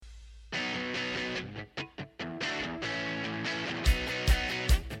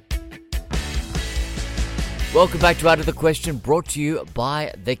Welcome back to Out of the Question, brought to you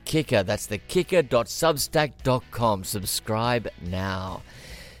by The Kicker. That's thekicker.substack.com. Subscribe now.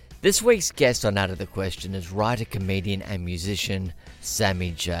 This week's guest on Out of the Question is writer, comedian and musician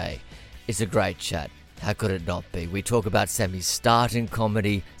Sammy J. It's a great chat. How could it not be? We talk about Sammy's start in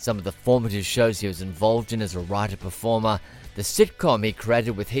comedy, some of the formative shows he was involved in as a writer-performer, the sitcom he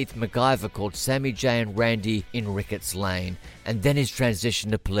created with Heath MacIver called Sammy J and Randy in Ricketts Lane, and then his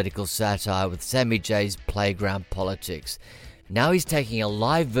transition to political satire with Sammy J's Playground Politics. Now he's taking a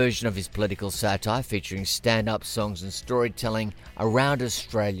live version of his political satire featuring stand-up songs and storytelling around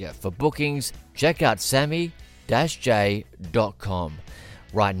Australia. For bookings, check out sammy-j.com.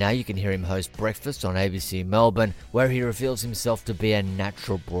 Right now you can hear him host Breakfast on ABC Melbourne, where he reveals himself to be a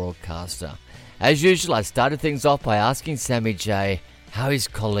natural broadcaster. As usual, I started things off by asking Sammy J how his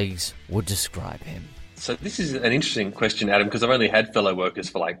colleagues would describe him. So this is an interesting question, Adam, because I've only had fellow workers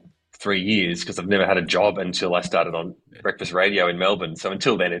for like 3 years because I've never had a job until I started on breakfast radio in Melbourne. So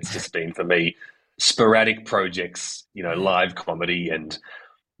until then, it's just been for me sporadic projects, live comedy and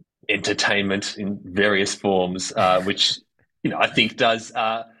entertainment in various forms, which, I think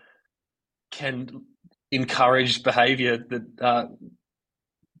can encourage behaviour that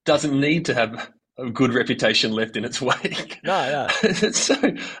doesn't need to have a good reputation left in its wake. No. So,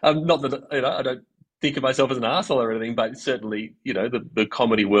 not that I don't think of myself as an arsehole or anything, but certainly, the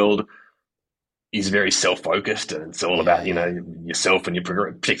comedy world is very self-focused and it's all about, yourself and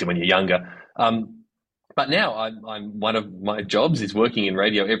particularly when you're younger. But now I'm one of my jobs is working in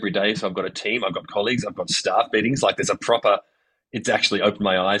radio every day. So I've got a team, I've got colleagues, I've got staff meetings. Like it's actually opened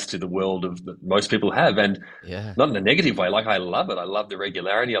my eyes to the world that most people have. And not in a negative way. Like I love it. I love the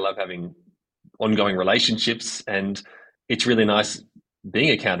regularity. I love having ongoing relationships, and it's really nice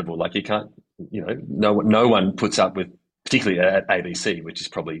being accountable. Like you can't, no one puts up with, particularly at ABC, which is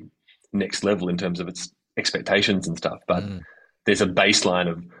probably next level in terms of its expectations and stuff. But there's a baseline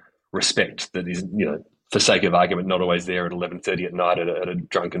of respect that is, for sake of argument, not always there at 11:30 at night at a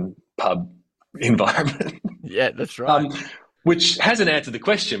drunken pub environment. Yeah, that's right. Which hasn't answered the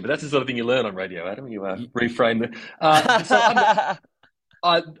question, but that's the sort of thing you learn on radio, Adam. You reframe the.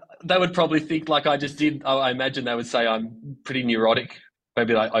 They would probably think like I just did. I imagine they would say I'm pretty neurotic.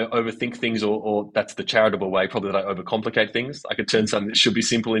 Maybe I overthink things, or that's the charitable way, probably that I overcomplicate things. I could turn something that should be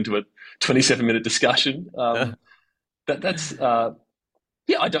simple into a 27-minute discussion. That's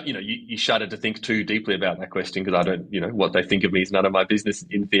I don't. You shudder to think too deeply about that question because I don't. What they think of me is none of my business.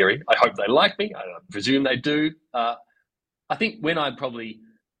 In theory, I hope they like me. I presume they do. I think when I probably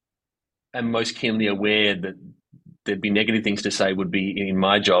am most keenly aware that there'd be negative things to say would be in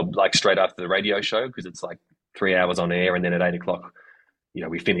my job, like straight after the radio show, because it's like 3 hours on air and then at 8 o'clock,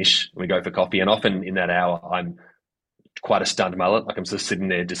 we finish and we go for coffee. And often in that hour, I'm quite a stunned mullet. Like I'm just sitting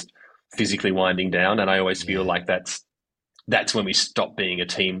there just physically winding down. And I always feel like that's when we stop being a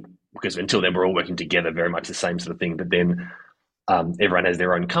team, because until then we're all working together, very much the same sort of thing. But then everyone has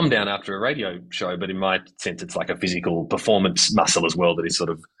their own come down after a radio show, but in my sense, it's like a physical performance muscle as well that is sort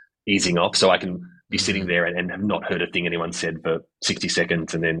of easing off. So I can be sitting there and have not heard a thing anyone said for 60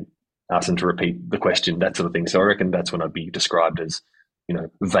 seconds and then ask them to repeat the question, that sort of thing. So I reckon that's when I'd be described as,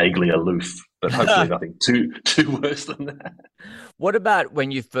 vaguely aloof, but hopefully nothing too worse than that. What about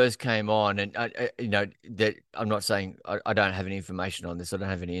when you first came on? And that I'm not saying I don't have any information on this. I don't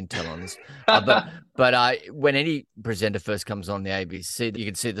have any intel on this. But when any presenter first comes on the ABC, you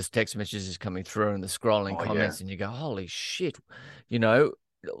can see the text messages coming through and the scrolling comments, and you go, "Holy shit!"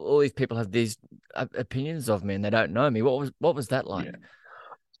 All these people have these opinions of me, and they don't know me. What was that like?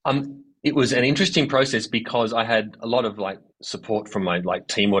 Yeah. It was an interesting process because I had a lot of support from my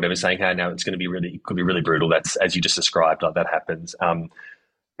team or whatever saying, "Hey, now it could be really brutal." That's as you just described, that happens.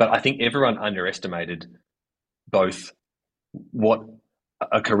 But I think everyone underestimated both what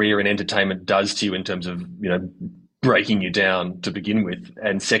a career in entertainment does to you in terms of breaking you down to begin with,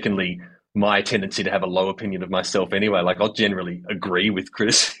 and secondly, my tendency to have a low opinion of myself anyway. Like I'll generally agree with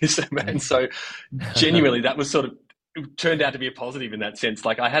criticism, and so genuinely that was sort of. It turned out to be a positive in that sense.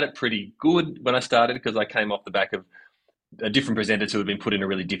 Like I had it pretty good when I started because I came off the back of a different presenters who had been put in a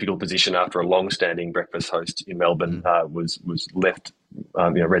really difficult position after a long-standing breakfast host in Melbourne was left.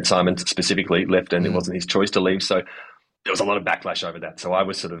 Red Simon specifically left, and it wasn't his choice to leave. So there was a lot of backlash over that. So I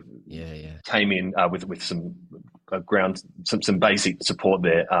was sort of came in with some ground, some basic support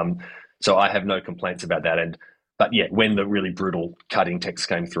there. So I have no complaints about that. But when the really brutal cutting text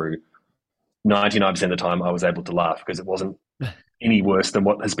came through, 99% of the time I was able to laugh because it wasn't any worse than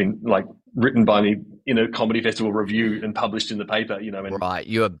what has been written by me in a comedy festival review and published in the paper, And, right.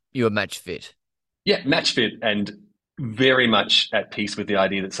 You were match fit. Yeah, match fit. And very much at peace with the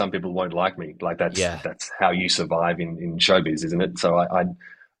idea that some people won't like me. Like Yeah, that's how you survive in showbiz, isn't it? So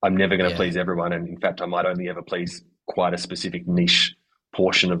I'm never going to yeah. please everyone, and in fact, I might only ever please quite a specific niche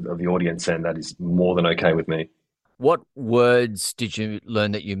portion of the audience, and that is more than okay with me. What words did you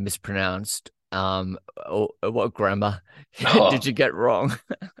learn that you mispronounced? Or what grammar did you Oh, get wrong?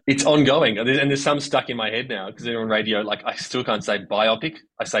 it's ongoing, and there's some stuck in my head now because they're on radio. Like I still can't say biopic.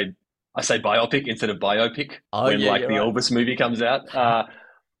 I say biopic instead of biopic Oh when yeah, like you're the right. Elvis movie comes out.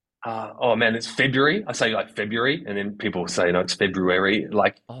 Oh man, it's February. I say like February, and then people say no, it's February.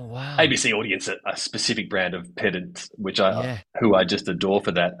 Like Oh wow. ABC audience, a specific brand of pedants, which I Yeah. who I just adore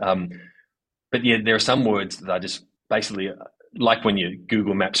for that. But yeah, there are some words that I just basically like when you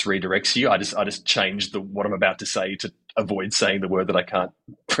Google Maps redirects you. I just change the what I'm about to say to avoid saying the word that I can't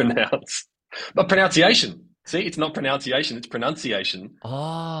pronounce. But pronunciation. See, it's not pronunciation; it's pronunciation.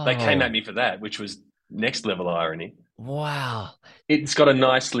 They came at Oh me for that, which was next level irony. wow. It's got a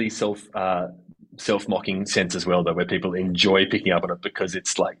nicely self mocking sense as well, though, where people enjoy picking up on it because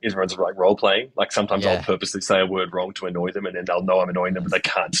it's like everyone's like role playing. Like sometimes I'll Yeah, purposely say a word wrong to annoy them, and then they'll know I'm annoying them, but they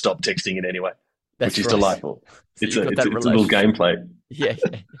can't stop texting it anyway, which that's is right. delightful. So you've got that It's a little relationship. gameplay. Yeah,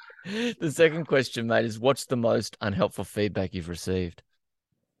 yeah. The second question, mate, is what's the most unhelpful feedback you've received?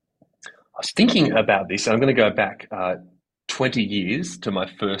 I was thinking about this, and I'm going to go back 20 years to my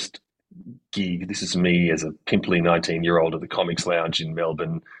first gig. This is me as a pimply 19-year-old at the Comics Lounge in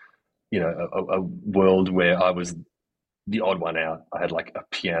Melbourne. You know, a world where I was the odd one out. I had like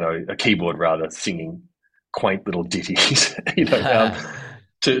a keyboard rather, singing quaint little ditties,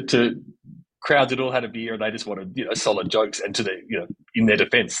 to crowds that all had a beer and they just wanted, solid jokes. And in their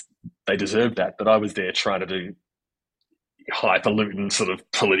defense, they deserved that. But I was there trying to do highfalutin sort of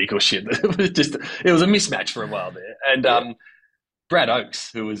political shit. It was a mismatch for a while there. And Yeah. Brad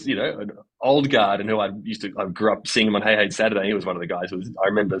Oakes, who was, an old guard and who I grew up seeing him on Hey Hey Saturday. He was one of the guys who was, I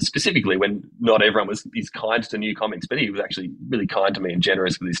remember specifically when not everyone is kind to new comics, but he was actually really kind to me and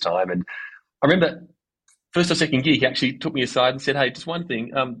generous with his time. And I remember first or second gig, he actually took me aside and said, "Hey, just one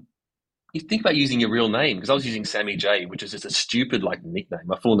thing. You think about using your real name because I was using Sammy J, which is just a stupid like nickname.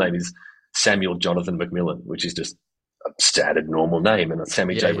 My full name is Samuel Jonathan McMillan, which is just a standard normal name, and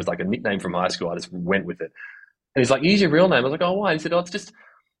Sammy Yeah, J yeah. was like a nickname from high school. I just went with it." And he's like, "Use your real name." I was like, "Oh, why?" And he said, "Oh, it's just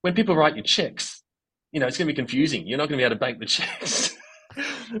when people write your checks, it's going to be confusing. You're not going to be able to bank the checks."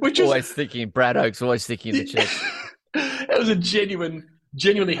 Which was Always thinking, Brad Oak's always thinking the checks. it was a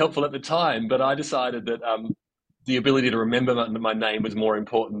genuinely helpful at the time, but I decided that the ability to remember my name was more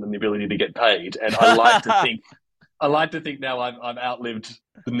important than the ability to get paid. And I like to think now I've outlived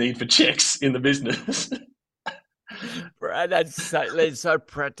the need for checks in the business. Brad, that's so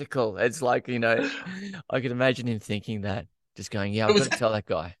practical. It's like, I can imagine him thinking that, just going, yeah, It I've got was, to tell that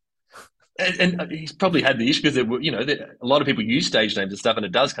guy. and he's probably had the issue because a lot of people use stage names and stuff, and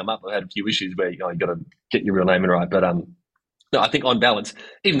it does come up. I've had a few issues where you got to get your real name in right, but no, I think on balance,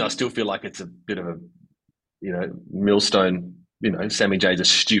 even though I still feel like it's a bit of a millstone. Sammy J's a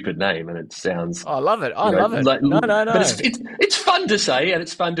stupid name, and it sounds Oh, I love it. I love it. like, No, no, but no. it's fun to say, and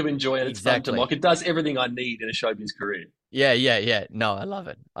it's fun to enjoy, and it's fun to mock. Exactly. It does everything I need in a showbiz career. Yeah, yeah, yeah. No, I love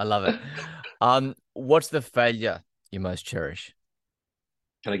it. I love it. What's the failure you most cherish?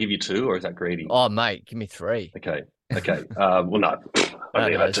 Can I give you two, or is that greedy? Oh, mate, give me three. Okay, okay. Well, no, No,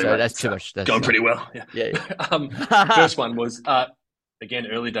 only no, about two, so mate. that's It's too much. That's going too pretty much. well. Yeah. Yeah, First yeah. one was again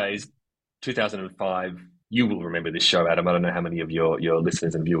early days, 2005. You will remember this show, Adam. I don't know how many of your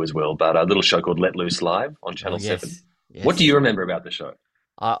listeners and viewers will, but a little show called Let Loose Live on Oh, Channel 7. yes. What do you Yes. remember about the show?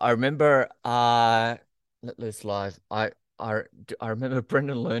 I remember Let Loose Live. I remember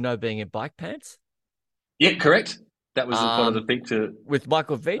Brendan Luno being in bike pants. Yeah, correct. That was one of the Um, things to with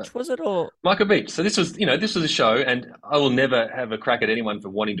Michael Veitch, was it? Or Michael Beach. So this was a show, and I will never have a crack at anyone for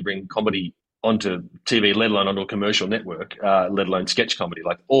wanting to bring comedy onto TV, let alone onto a commercial network, let alone sketch comedy.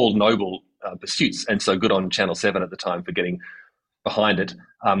 Like all noble pursuits, and so good on Channel 7 at the time for getting behind it.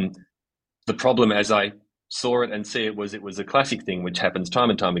 Um, the problem, as I saw it and see it was a classic thing which happens time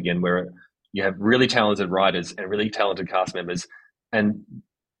and time again, where you have really talented writers and really talented cast members, and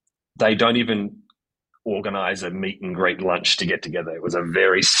they don't even organize a meet and greet lunch to get together. It was a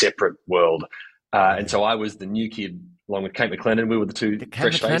very separate world. And yeah, so I was the new kid along with Kate McLennan. We were the two the Kate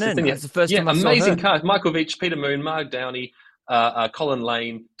fresh faces. McLennan. And That's the first yeah, time I saw amazing her. cast. Michael Veitch, Peter Moon, Mark Downey, Colin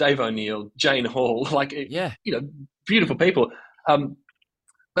Lane, Dave O'Neill, Jane Hall, Yeah, beautiful people. Um,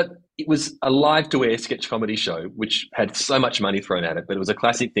 but it was a live to air sketch comedy show, which had so much money thrown at it. But it was a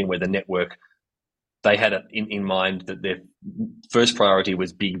classic thing where the network they had it in mind that their first priority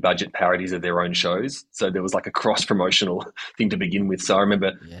was big budget parodies of their own shows. So there was like a cross promotional thing to begin with. So I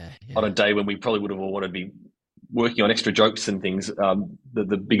remember yeah, on a yeah. day when we probably would have all wanted to be working on extra jokes and things,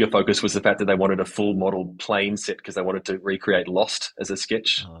 the bigger focus was the fact that they wanted a full model plane set because they wanted to recreate Lost as a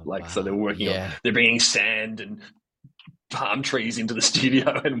sketch. Oh, Like, so they were wow. working on, Yeah. they're bringing sand and palm trees into the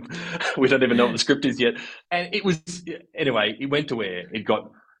studio, and we don't even know what the script is yet. And it was, anyway, it went to air. It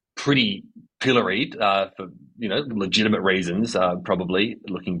got pretty pilloried for legitimate reasons. Probably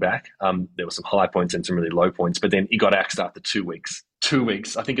looking back, there were some high points and some really low points. But then it got axed after 2 weeks. 2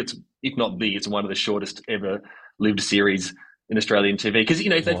 weeks. I think it's, if not it's one of the shortest ever lived series in Australian TV. Because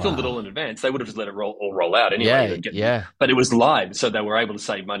if they filmed it all Wow. in advance, they would have just let it roll out anyway. Yeah. Yeah. But it was live, so they were able to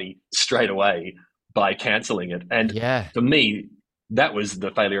save money straight away by cancelling it. And Yeah. for me, that was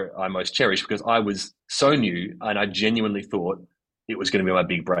the failure I most cherish, because I was so new and I genuinely thought it was going to be my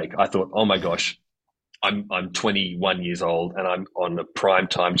big break. I thought, oh my gosh, I'm 21 years old and I'm on a prime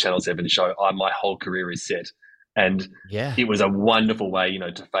time Channel 7 show. My whole career is set. And Yeah. it was a wonderful way,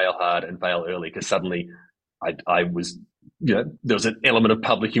 to fail hard and fail early, because suddenly I was, there was an element of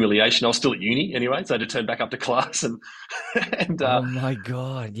public humiliation. I was still at uni anyway, so I had to turn back up to class, and and Oh my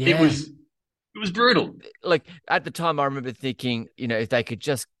God. it Yeah. was it was brutal. Like at the time, I remember thinking, if they could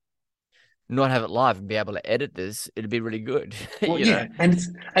just not have it live and be able to edit this, it'd be really good. Well, you know? yeah,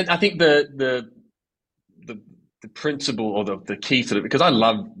 and I think the principle, or the key to it, because I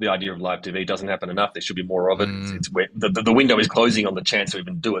love the idea of live TV. It doesn't happen enough. There should be more of it. Mm, It's where the window is closing on the chance to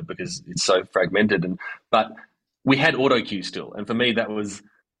even do it, because it's so fragmented. But we had auto cue still, and for me that was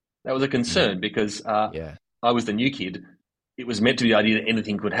a concern, because yeah. I was the new kid. It was meant to be the idea that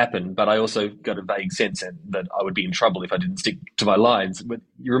anything could happen, but I also got a vague sense that I would be in trouble if I didn't stick to my lines. But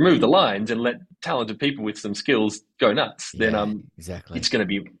you remove the lines and let talented people with some skills go nuts, then Yeah. Exactly. it's going to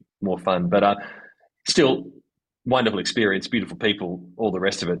be more fun. But still, wonderful experience, beautiful people, all the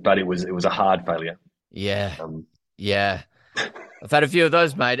rest of it. But it was a hard failure. Yeah. Um, Yeah. I've had a few of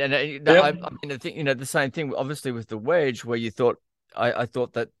those, mate. And I yep. mean, I think, the same thing, obviously, with the wedge, where you thought, I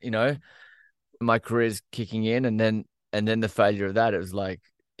thought that, my career's kicking in, and then the failure of that, it was like,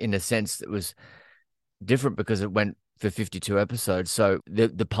 in a sense, it was different because it went for 52 episodes. So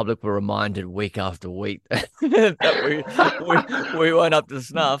the public were reminded week after week that we weren't up to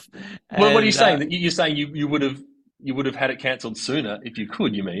snuff. Well, what are you And saying? That you're saying you would have had it cancelled sooner if you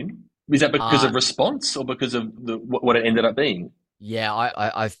could? You mean, is that because uh of response, or because of what it ended up being? yeah,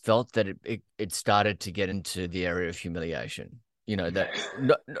 I felt that it started to get into the area of humiliation. That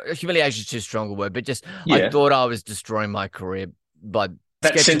humiliation is too strong a word, but just I Yeah, thought I was destroying my career by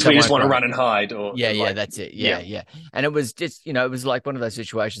that sketches sense that where you just weren't want to great. run and hide, or Yeah, yeah, like, that's it. Yeah, yeah, yeah. And it was just, it was like one of those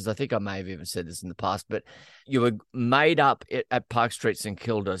situations. I think I may have even said this in the past, but you were made up at Park Street St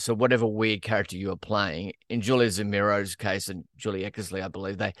Kilda. So whatever weird character you were playing, in Julia Zamiro's case and Julie Eckersley, I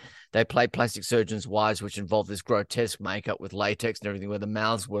believe, they played plastic surgeons' wives, which involved this grotesque makeup with latex and everything, where the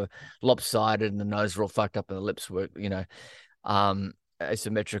mouths were lopsided and the nose were all fucked up and the lips were,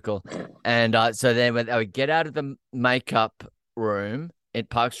 asymmetrical. And so then when they would get out of the makeup room at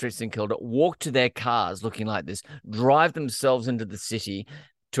Park Street St Kilda, walk to their cars looking like this, drive themselves into the city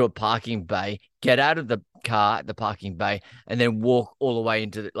to a parking bay, get out of the car at the parking bay, and then walk all the way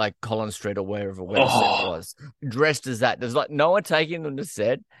into like Collins Street or where the set oh, was, dressed as that. There's like no one taking them to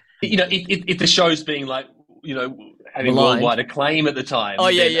set. if the show's being like, you know, having Maligned. worldwide acclaim at the Oh time,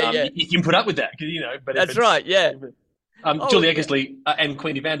 yeah, then yeah, yeah. you can put up with that, but if That's right. Yeah. Oh Julie yeah. Eckersley and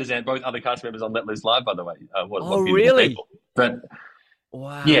Queenie Van der Zandt, both other cast members on Let Loose Live, by the way, Oh what beautiful really? people. But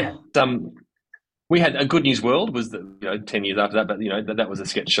yeah, Wow. we had a Good News World was 10 years after that, but that was a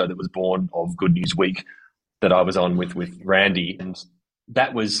sketch show that was born of Good News Week that I was on with Randy, and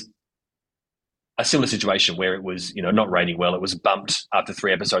that was a similar situation where it was not rating well. It was bumped after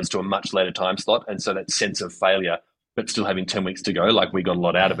 3 episodes to a much later time slot, and so that sense of failure, but still having 10 weeks to go, like we got a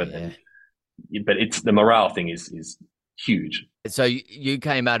lot out Yeah, of it, yeah. but it's the morale thing is huge. So you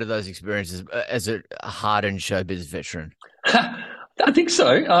came out of those experiences as a hardened showbiz veteran. I think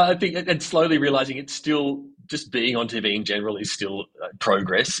so. I think, and slowly realizing it's still just being on TV in general is still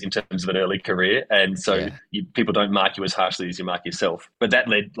progress in terms of an early career, and so Yeah. people don't mark you as harshly as you mark yourself. But that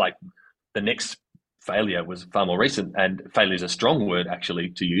led, like, the next failure was far more recent, and failure is a strong word actually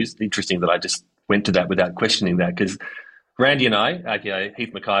to use. Interesting that I just went to that without questioning that, because Randy and I, aka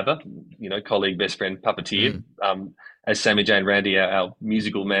Heath McIver, colleague, best friend, puppeteer, Mm. as Sammy J and Randy, our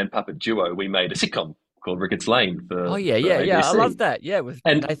musical man puppet duo, we made a sitcom called Ricketts Lane Oh for yeah, for yeah, yeah. I love ABC. that. Yeah, with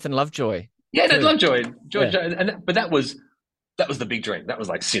And Nathan Lovejoy yeah, no, too. Lovejoy, George, Yeah, but that was the big dream. That was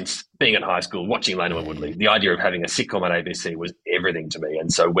like, since being in high school, watching Lano and yeah, yeah. Woodley, the idea of having a sitcom on ABC was everything to me.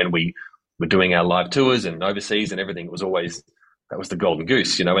 And so when we were doing our live tours and overseas and everything, it was always, that was the golden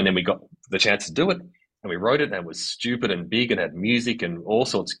goose, And then we got the chance to do it, and we wrote it, and it was stupid and big and had music and all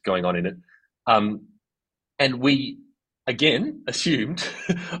sorts going on in it. And we again assumed,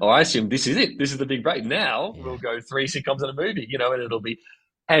 or I assumed this is it. This is the big break. Now Yeah. we'll go three sitcoms and a movie, and it'll be,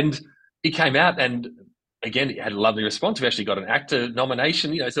 and it came out and again, it had a lovely response. We actually got an actor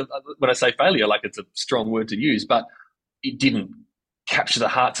nomination, so when I say failure, like it's a strong word to use, but it didn't capture the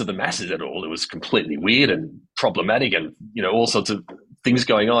hearts of the masses at all. It was completely weird and problematic and, all sorts of things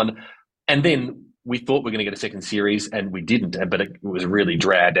going on. And then we thought we were going to get a second series and we didn't. But it was really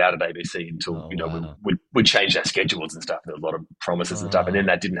dragged out at ABC until, Wow. we changed our schedules and stuff. There were a lot of promises and stuff. And then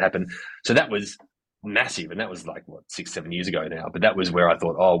that didn't happen. So that was massive. And that was like, 6-7 years ago now. But that was where I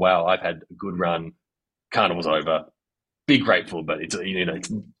thought, oh, wow, I've had a good run. Carnival's over. Be grateful, but it's,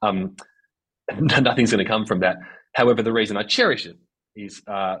 nothing's going to come from that. However, the reason I cherish it is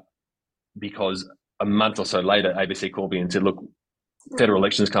because a month or so later, ABC called me and said, look, federal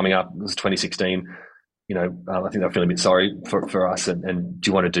elections coming up. It was 2016. I think they're feeling a bit sorry for us. And do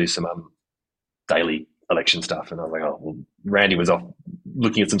you want to do some daily election stuff? And I was like, oh, well, Randy was off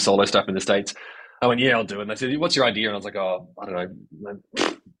looking at some solo stuff in the States. I went, yeah, I'll do it. And they said, what's your idea? And I was like, oh, I don't know.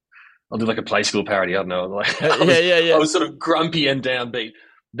 I'll do like a Play School parody. I don't know. I was sort of grumpy and downbeat.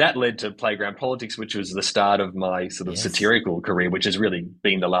 That led to Playground Politics, which was the start of my sort of satirical career, which has really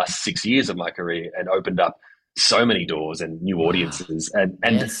been the last 6 years of my career and opened up so many doors and new audiences. And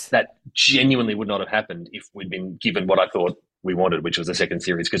that genuinely would not have happened if we'd been given what I thought we wanted, which was a second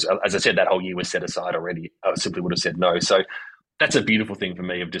series. Because as I said, that whole year was set aside already. I simply would have said no. So that's a beautiful thing for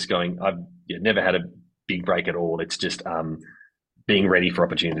me of just going, I've never had a big break at all. It's just being ready for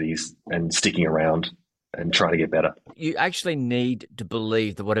opportunities and sticking around and trying to get better. You actually need to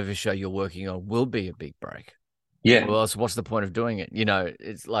believe that whatever show you're working on will be a big break. Yeah. Well, else what's the point of doing it?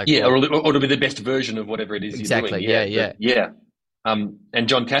 It's like... Yeah, or to be the best version of whatever it is you're doing. Yeah. And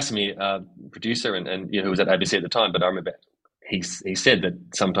John Casimir, producer and who was at ABC at the time, but I remember he said that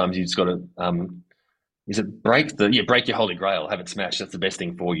sometimes you just got to break your holy grail, have it smashed. That's the best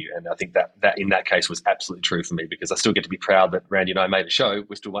thing for you. And I think that in that case was absolutely true for me, because I still get to be proud that Randy and I made a show.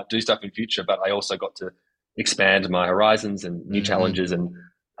 We still might do stuff in future, but I also got to expand my horizons and new challenges. And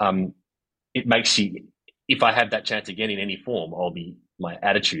it makes you, if I have that chance again in any form, my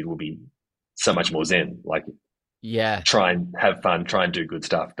attitude will be so much more zen. Like, try and have fun, try and do good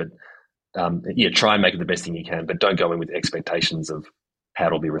stuff, but try and make it the best thing you can, but don't go in with expectations of how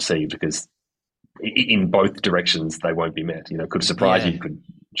it'll be received, because in both directions they won't be met. It could surprise you, could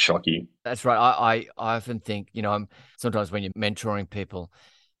shock you. That's right. I often think, sometimes when you're mentoring people,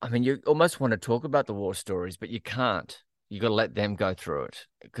 I mean, you almost want to talk about the war stories, but you can't. You got to let them go through it,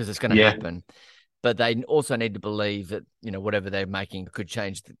 because it's going to happen. But they also need to believe that, whatever they're making could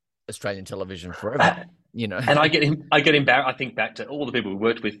change Australian television forever. And I get embarrassed. I think back to all the people we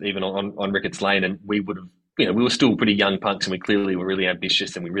worked with, even on Ricketts Lane, and we would have, we were still pretty young punks, and we clearly were really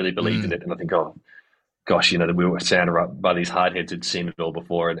ambitious, and we really believed in it. And I think, oh gosh, that we were surrounded by these hard heads who'd seen it all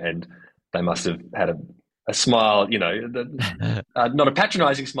before, and they must have had a smile, not a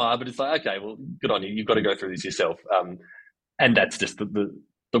patronizing smile, but it's like, okay, well, good on you. You've got to go through this yourself. And that's just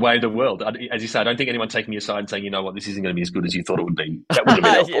the way of the world. As you say, I don't think anyone taking you aside and saying, you know what, this isn't going to be as good as you thought it would be. That would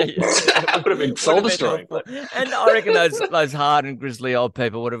have been helpful. That would have been soul destroying. And I reckon those hard and grisly old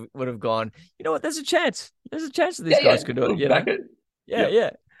people would have gone, you know what, there's a chance. There's a chance that these guys could do it. Yeah.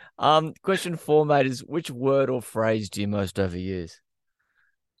 Question 4, mate, is which word or phrase do you most overuse?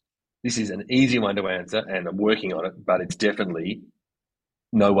 This is an easy one to answer, and I'm working on it, but it's definitely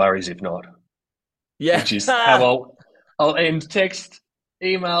no worries if not. Yeah. Which is how I'll end text,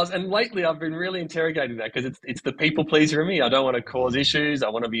 emails, and lately I've been really interrogating that, because it's the people pleaser in me. I don't want to cause issues. I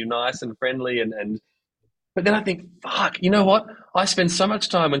want to be nice and friendly, but then I think, fuck, you know what? I spend so much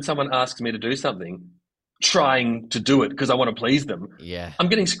time when someone asks me to do something trying to do it because I want to please them. Yeah. I'm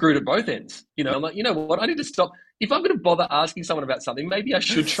getting screwed at both ends. I'm like, you know what? I need to stop. If I'm going to bother asking someone about something, maybe I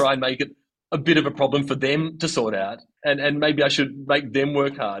should try and make it a bit of a problem for them to sort out. And maybe I should make them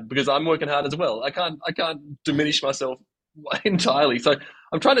work hard, because I'm working hard as well. I can't diminish myself entirely. So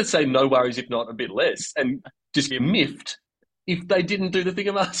I'm trying to say no worries if not a bit less, and just be miffed if they didn't do the thing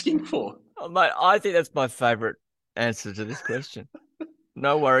I'm asking for. Oh, mate, I think that's my favourite answer to this question.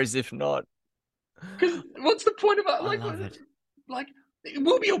 No worries if not. Because what's the point about it. It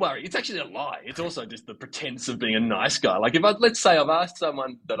will be a worry. It's actually a lie. It's also just the pretense of being a nice guy. Like, let's say I've asked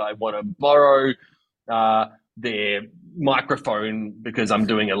someone that I want to borrow their microphone because I'm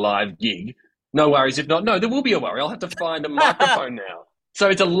doing a live gig. No worries if not. No, there will be a worry. I'll have to find a microphone now. So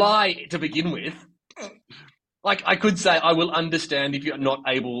it's a lie to begin with. Like, I could say I will understand if you're not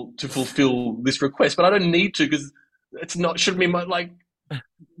able to fulfill this request, but I don't need to, because shouldn't be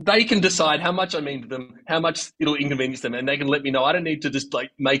they can decide how much I mean to them, how much it'll inconvenience them, and they can let me know. I don't need to just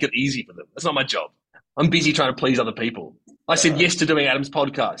make it easy for them. That's not my job. I'm busy trying to please other people. I said yes to doing Adam's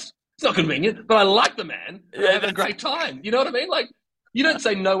podcast. It's not convenient, but I like the man and I'm Yeah, having a great time. You know what I mean? Like, you don't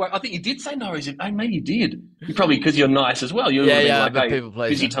say no. I think you did say no. Is it? Oh, maybe you did. You probably, because you're nice as well. You would yeah, have been yeah. like, I'm a hey, people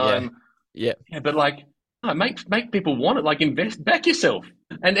busy pleaser. Yeah, time. yeah. Yeah, but like, no, make people want it. Like, invest, back yourself,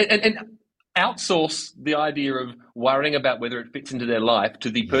 and outsource the idea of worrying about whether it fits into their life to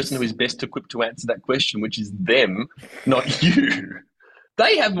the person who Yes. is best equipped to answer that question, which is them, not you.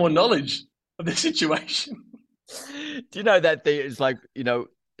 They have more knowledge of the situation. Do you know that thing? It's like,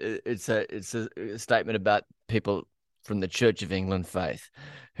 it's a statement about people from the Church of England faith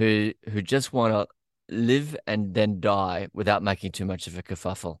who just want to live and then die without making too much of a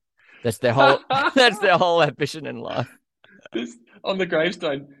kerfuffle. That's their whole that's their whole ambition in life. This, on the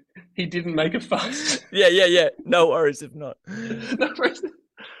gravestone, he didn't make a fuss. Yeah, yeah, yeah. No worries if not. No reason.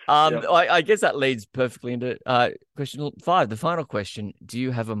 Yeah. I guess that leads perfectly into question 5, the final question. Do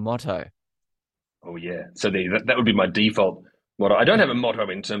you have a motto? Oh yeah. So that would be my default motto. I don't have a motto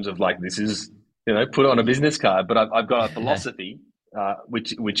in terms of like this is put it on a business card, but I've got a philosophy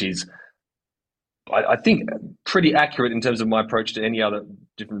which is I think pretty accurate in terms of my approach to any other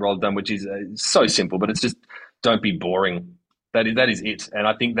different role I've done, which is so simple, but it's just don't be boring. That is it, and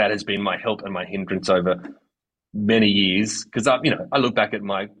I think that has been my help and my hindrance over many years because I look back at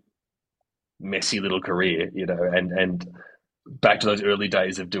my messy little career, and back to those early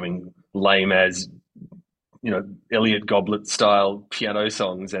days of doing lame as Elliot Goblet style piano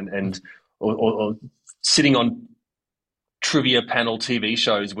songs or sitting on trivia panel TV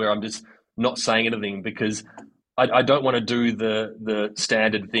shows where I'm just not saying anything because I don't want to do the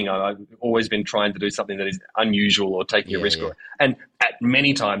standard thing. I've always been trying to do something that is unusual or taking a Yeah, risk. yeah. And at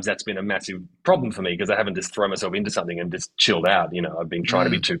many times that's been a massive problem for me because I haven't just thrown myself into something and just chilled out. I've been trying to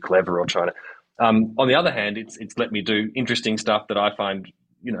be Mm, too clever or trying to. On the other hand, it's let me do interesting stuff that I find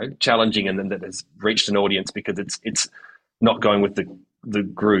challenging and that has reached an audience because it's not going with the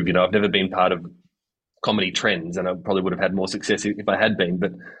groove. I've never been part of comedy trends, and I probably would have had more success if I had been.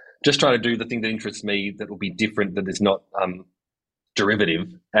 But just trying to do the thing that interests me that will be different, that is not derivative,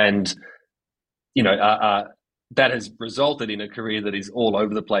 and that has resulted in a career that is all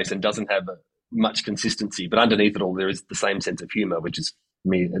over the place and doesn't have much consistency. But underneath it all, there is the same sense of humour, which is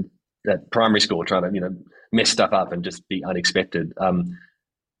me at primary school trying to mess stuff up and just be unexpected.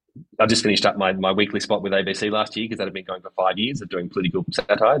 I just finished up my weekly spot with ABC last year because that had been going for 5 years of doing political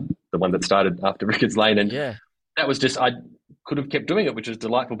satire, the one that started after Rickards Lane. And yeah. that was just, I could have kept doing it, which was a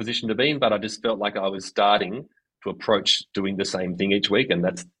delightful position to be in, but I just felt like I was starting to approach doing the same thing each week. And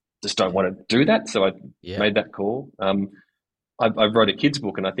that's just don't want to do that. So I Yeah. made that call. I wrote a kids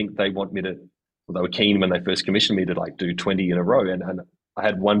book and I think they want me to, well, they were keen when they first commissioned me to like do 20 in a row. And I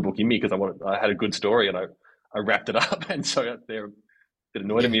had one book in me because I had a good story and I wrapped it up. And so they're bit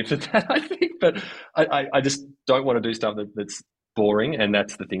annoyed at Yeah. me for that, I think. But I just don't want to do stuff that's boring, and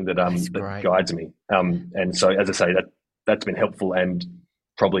that's the thing that That's that great. guides me. And so, as I say, that's been helpful and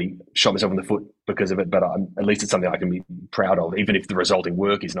probably shot myself in the foot because of it. But at least it's something I can be proud of, even if the resulting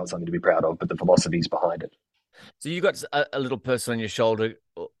work is not something to be proud of. But the philosophies behind it. So you got a little person on your shoulder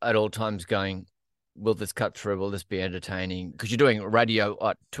at all times going, will this cut through? Will this be entertaining? Because you're doing radio,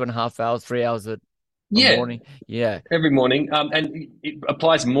 what, 2.5 hours, 3 hours a Yeah, morning? Yeah. every morning, and it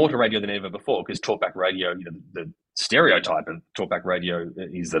applies more to radio than ever before because talkback radio, the stereotype of talkback radio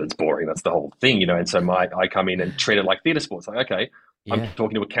is that it's boring. That's the whole thing, And so I come in and treat it like theatre sports. Like, okay, I'm Yeah.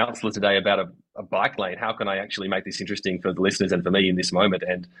 talking to a counsellor today about a bike lane. How can I actually make this interesting for the listeners and for me in this moment?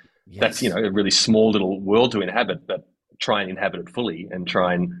 And that's Yes. a really small little world to inhabit, but try and inhabit it fully and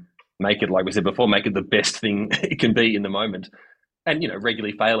try and make it, like we said before, make it the best thing it can be in the moment and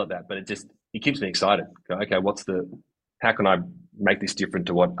regularly fail at that, but it keeps me excited. Go, okay, how can I make this different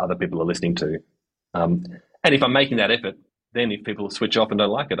to what other people are listening to? And if I'm making that effort, then if people switch off and don't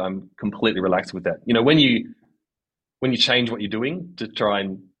like it, I'm completely relaxed with that. When you change what you're doing to try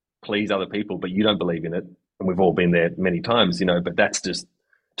and please other people, but you don't believe in it, and we've all been there many times, but that's just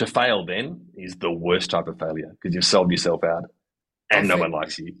to fail. Then is the worst type of failure because you've sold yourself out I and no think, one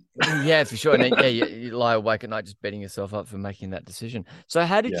likes you. yeah, for sure. And then, yeah, you lie awake at night just betting yourself up for making that decision. So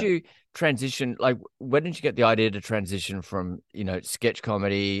how did Yeah. you transition? Like, when did you get the idea to transition from, sketch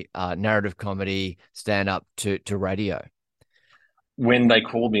comedy, narrative comedy, stand up to radio? When they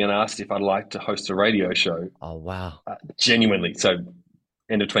called me and asked if I'd like to host a radio show, Oh, wow. genuinely, so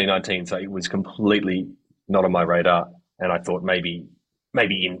end of 2019, so it was completely not on my radar. And I thought maybe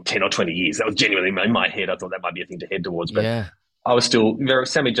in 10 or 20 years, that was genuinely in my head. I thought that might be a thing to head towards. But Yeah. I was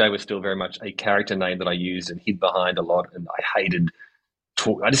Sammy J was still very much a character name that I used and hid behind a lot. And I hated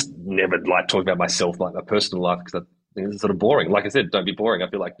I just never liked talking about myself, like my personal life, because it's sort of boring. Like I said, don't be boring. I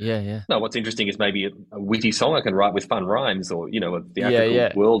feel like, Yeah, yeah. no, what's interesting is maybe a witty song I can write with fun rhymes, or a Yeah, theatrical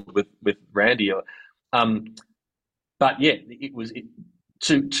yeah. world with Randy. Um, but yeah,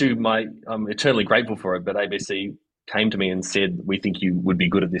 to my, I'm eternally grateful for it. But ABC came to me and said, "We think you would be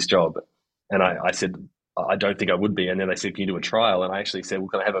good at this job," and I said, "I don't think I would be." And then they said, "Can you do a trial?" And I actually said, "Well,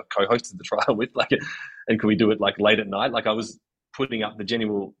 can I have a co-host of the trial with and can we do it like late at night?" Like I was putting up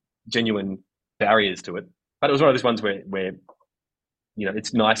the genuine barriers to it. But it was one of those ones where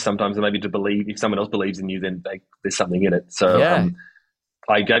it's nice sometimes maybe to believe if someone else believes in you, then there's something in it. So Yeah.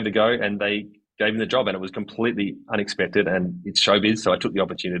 I gave it a go, and they gave me the job, and it was completely unexpected, and it's showbiz, so I took the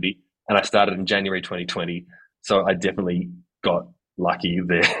opportunity, and I started in January 2020. So I definitely got lucky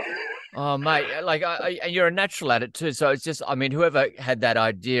there. Oh, mate, like and you're a natural at it too. So it's just, I mean, whoever had that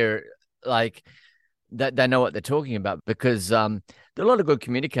idea, like that, they know what they're talking about, because there are a lot of good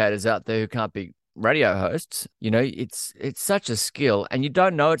communicators out there who can't be radio hosts. It's such a skill, and you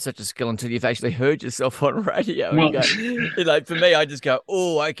don't know it's such a skill until you've actually heard yourself on radio. And Well, you go, like for me, I just go,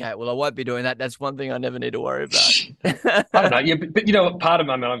 oh, okay, well, I won't be doing that. That's one thing I never need to worry about. I don't know. Yeah, but part of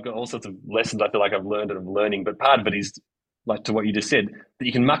I've got all sorts of lessons I feel like I've learned and I'm learning, but part of it is like to what you just said, that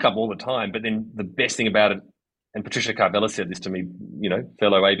you can muck up all the time. But then the best thing about it, and Patricia Carvella said this to me,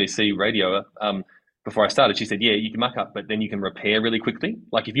 fellow ABC radioer, before I started, she said, yeah, you can muck up, but then you can repair really quickly.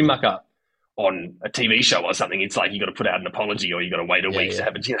 Like if you muck up on a TV show or something, it's like you got to put out an apology or you got to wait a week to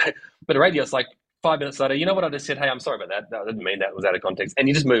have it. But a radio, it's like 5 minutes later, you know what I just said? Hey, I'm sorry about that. No, I didn't mean that. It was out of context. And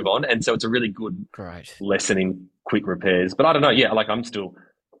you just move on. And so it's a really good lesson in quick repairs. But I don't know. Yeah, like I'm still,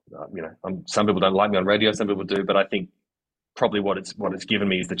 some people don't like me on radio, some people do. But I think probably what it's given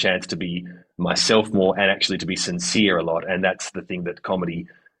me is the chance to be myself more and actually to be sincere a lot. And that's the thing that comedy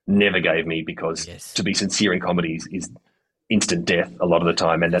never gave me, because to be sincere in comedy is instant death a lot of the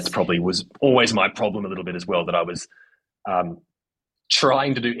time. And that's probably was always my problem a little bit as well, that I was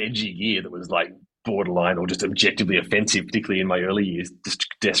trying to do edgy gear that was like borderline or just objectively offensive, particularly in my early years, just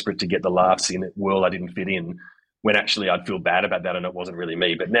desperate to get the laughs in a world I didn't fit in, when actually I'd feel bad about that and it wasn't really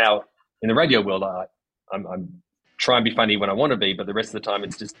me. But now in the radio world, I'm trying to be funny when I want to be, but the rest of the time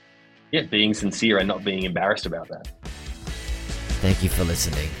it's just, being sincere and not being embarrassed about that. Thank you for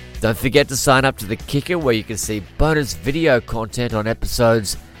listening. Don't forget to sign up to The Kicker, where you can see bonus video content on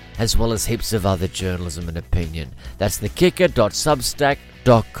episodes, as well as heaps of other journalism and opinion. That's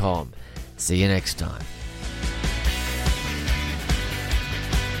thekicker.substack.com. See you next time.